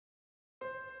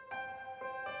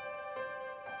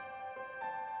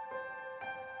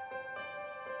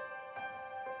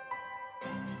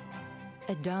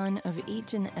At dawn of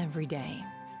each and every day,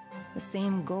 the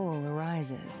same goal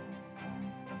arises.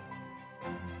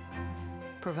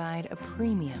 Provide a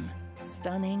premium,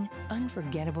 stunning,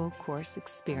 unforgettable course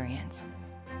experience.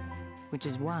 Which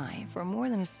is why, for more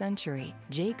than a century,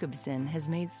 Jacobson has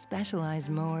made specialized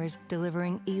mowers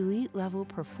delivering ELiTE-level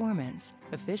performance,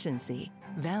 efficiency,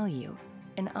 value,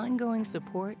 and ongoing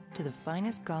support to the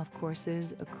finest golf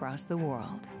courses across the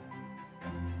world.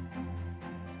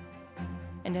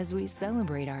 And as we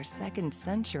celebrate our second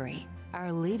century,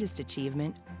 our latest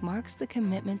achievement marks the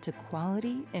commitment to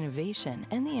quality, innovation,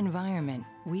 and the environment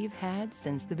we've had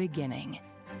since the beginning.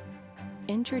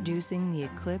 Introducing the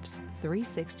Eclipse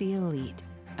 360 ELiTE,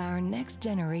 our next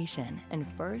generation and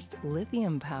first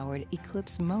lithium-powered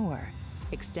Eclipse mower,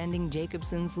 extending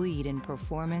Jacobson's lead in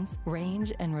performance,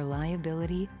 range, and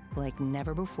reliability like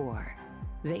never before.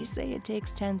 They say it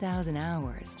takes 10,000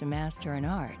 hours to master an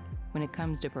art. When it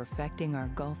comes to perfecting our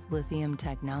Gulf lithium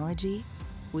technology,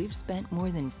 we've spent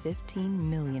more than 15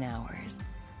 million hours.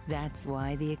 That's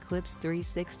why the Eclipse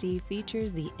 360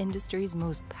 features the industry's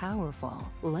most powerful,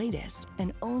 lightest,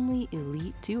 and only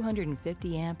ELiTE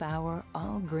 250 amp-hour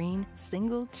all-green,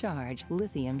 single-charge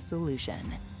lithium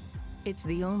solution. It's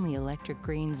the only electric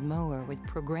greens mower with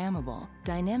programmable,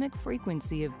 dynamic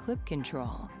frequency of clip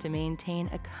control to maintain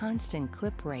a constant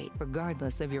clip rate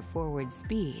regardless of your forward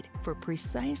speed for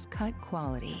precise cut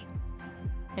quality.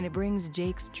 And it brings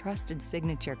Jake's trusted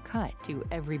signature cut to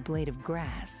every blade of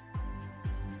grass.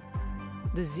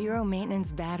 The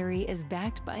zero-maintenance battery is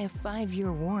backed by a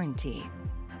 5-year warranty.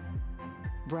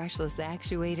 Brushless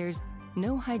actuators,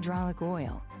 no hydraulic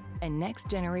oil, and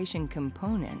next-generation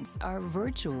components are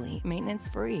virtually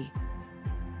maintenance-free.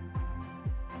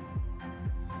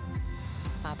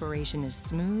 Operation is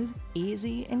smooth,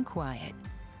 easy, and quiet.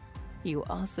 You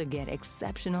also get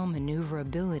exceptional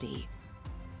maneuverability,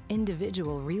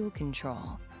 individual reel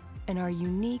control, and our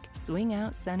unique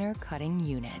swing-out center cutting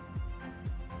unit.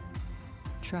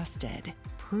 Trusted,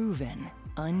 proven,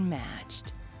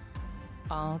 unmatched.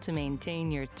 All to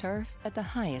maintain your turf at the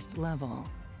highest level.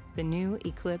 The new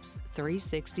Eclipse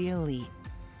 360 ELiTE,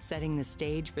 setting the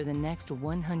stage for the next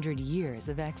 100 years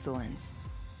of excellence.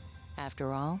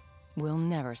 After all, we'll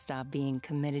never stop being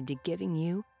committed to giving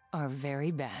you our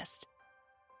very best.